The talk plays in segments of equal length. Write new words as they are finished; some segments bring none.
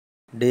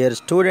Dear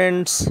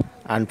students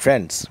and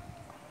friends,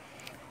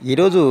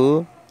 ఈరోజు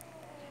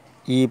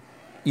ఈ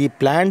ఈ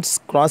ప్లాంట్స్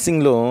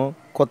క్రాసింగ్లో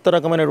కొత్త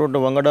రకమైనటువంటి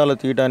వంగడాలు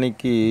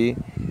తీయడానికి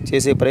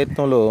చేసే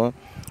ప్రయత్నంలో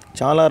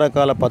చాలా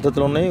రకాల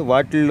పద్ధతులు ఉన్నాయి.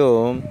 వాటిల్లో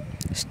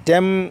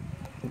స్టెమ్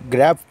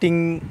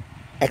గ్రాఫ్టింగ్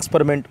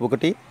ఎక్స్పెరిమెంట్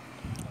ఒకటి.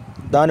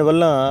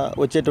 దానివల్ల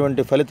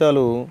వచ్చేటువంటి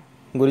ఫలితాలు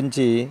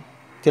గురించి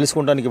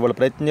తెలుసుకోవడానికి ఇవాళ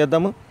ప్రయత్నం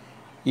చేద్దాము.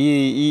 ఈ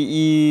ఈ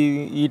ఈ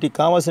వీటికి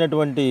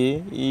కావాల్సినటువంటి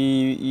ఈ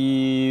ఈ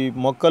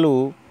మొక్కలు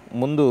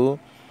ముందు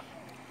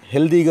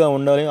హెల్తీగా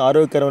ఉండాలి,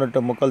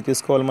 ఆరోగ్యకరమైనటువంటి మొక్కలు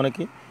తీసుకోవాలి.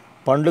 మనకి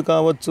పండ్లు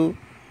కావచ్చు,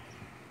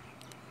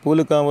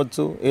 పూలు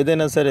కావచ్చు,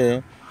 ఏదైనా సరే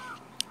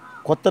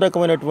కొత్త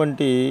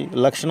రకమైనటువంటి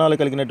లక్షణాలు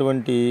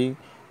కలిగినటువంటి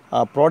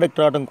ఆ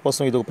ప్రోడక్ట్ రావడం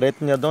కోసం ఇది ఒక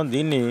ప్రయత్నం చేద్దాం.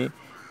 దీన్ని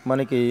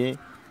మనకి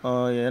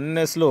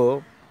ఎన్ఎస్లో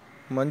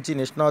మంచి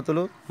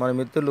నిష్ణాతులు మన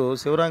మిత్రులు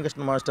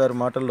శివరామకృష్ణ మాస్టర్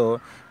మాటల్లో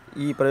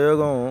ఈ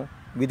ప్రయోగం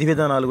విధి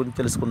విధానాల గురించి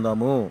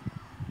తెలుసుకుందాము.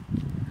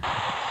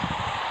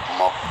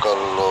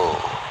 మొక్కల్లో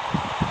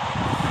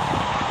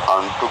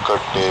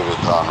అంటుకట్టే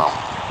విధానం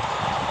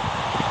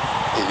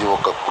ఇది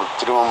ఒక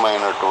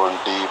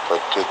కృత్రిమమైనటువంటి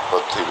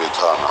ప్రత్యుత్పత్తి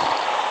విధానం.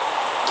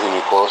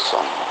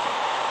 దీనికోసం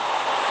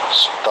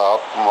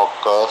స్టాక్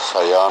మొక్క,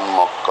 సయాన్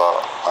మొక్క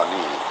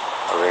అని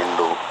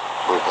రెండు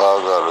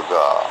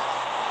విభాగాలుగా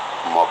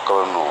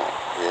మొక్కలను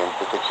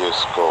ఎంపిక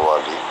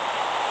చేసుకోవాలి.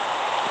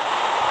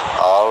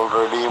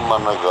 ఆల్రెడీ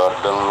మన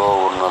గార్డెన్లో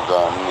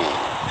ఉన్నదాన్ని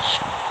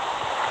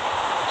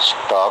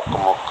స్టాక్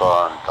మొక్క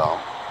అంటాం.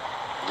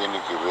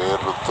 దీనికి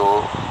వేర్లతో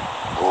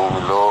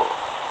భూమిలో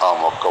ఆ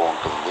మొక్క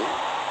ఉంటుంది.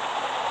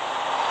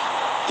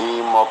 ఈ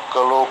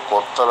మొక్కలో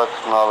కొత్త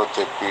లక్షణాలు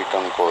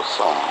తెప్పించటం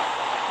కోసం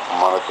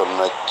మనకు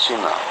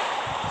నచ్చిన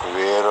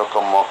వేరొక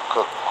మొక్క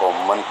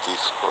కొమ్మని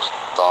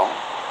తీసుకొస్తాం.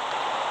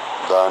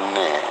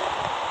 దాన్నే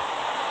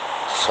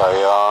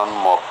సయాన్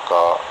మొక్క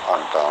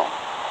అంటాం.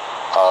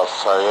 ఆ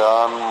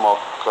సయాన్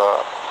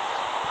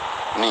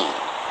మొక్కని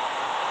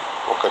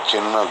ఒక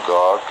చిన్న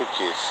ఘాటు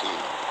చేసి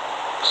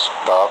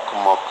స్టాక్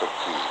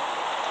మొక్కకి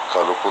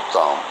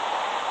కలుపుతాం.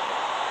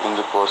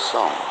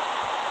 ఇందుకోసం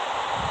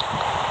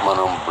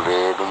మనం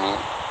బ్లేడుని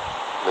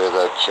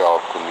లేదా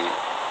చాకుని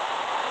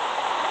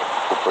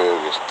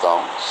ఉపయోగిస్తాం.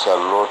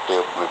 సెల్లో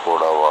టేప్ని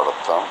కూడా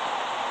వాడతాం.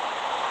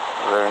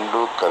 రెండు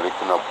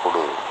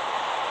కలిపినప్పుడు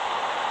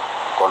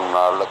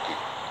కొన్నాళ్ళకి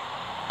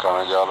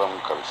కణజాలం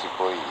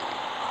కలిసిపోయి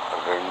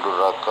రెండు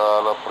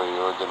రకాల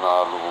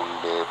ప్రయోజనాలు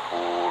ఉండే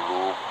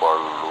పూలు,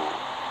 పళ్ళు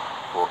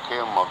ఒకే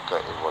మొక్క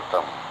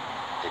ఇవ్వటం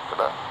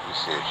ఇక్కడ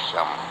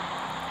విశేషం.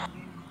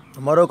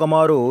 మరొక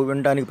మారు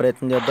వినడానికి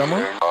ప్రయత్నం చేద్దాము.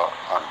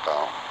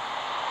 అంటాం.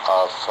 ఆ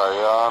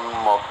సయాన్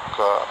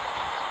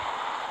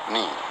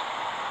మొక్కని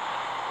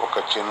ఒక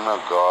చిన్న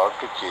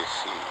ఘాటు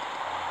చేసి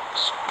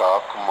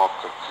స్టాక్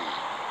మొక్కకి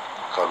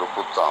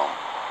కలుపుతాం.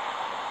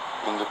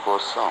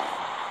 ఇందుకోసం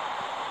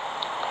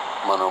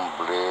మనం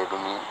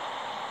బ్లేడుని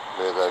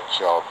లేదా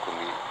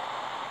చాకుని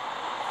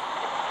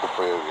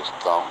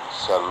ఉపయోగిస్తాం.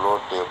 సెల్లో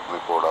టేప్ని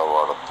కూడా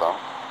వాడతాం.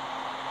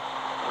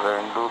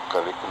 రెండు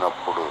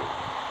కలిపినప్పుడు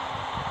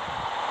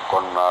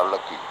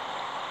కొన్నాళ్ళకి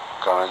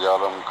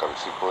కణజాలం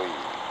కలిసిపోయి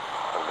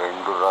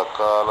రెండు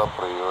రకాల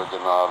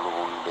ప్రయోజనాలు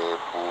ఉండే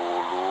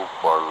పూలు,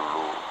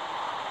 పళ్ళు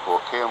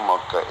ఒకే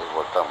మొక్క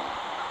ఇవ్వటం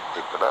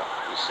ఇక్కడ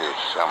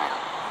విశేషం.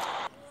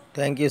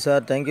 Thank you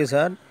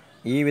sir.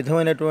 ఈ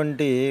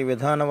విధమైనటువంటి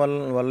విధానం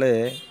వల్లే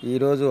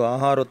ఈరోజు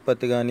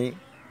ఆహారోత్పత్తి కానీ,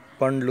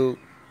 పండ్లు,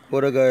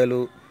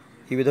 కూరగాయలు,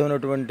 ఈ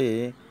విధమైనటువంటి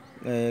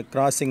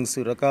క్రాసింగ్స్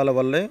రకాల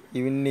వల్లే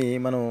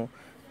మనం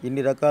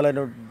ఇన్ని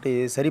రకాలైనటువంటి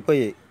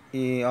సరిపోయే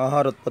ఈ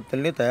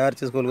ఆహారోత్పత్తుల్ని తయారు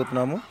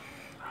చేసుకోగలుగుతున్నాము.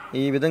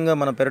 ఈ విధంగా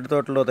మన పెరటి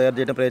తోటలో తయారు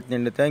చేయడం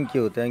ప్రయత్నించండి. Thank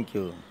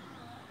you.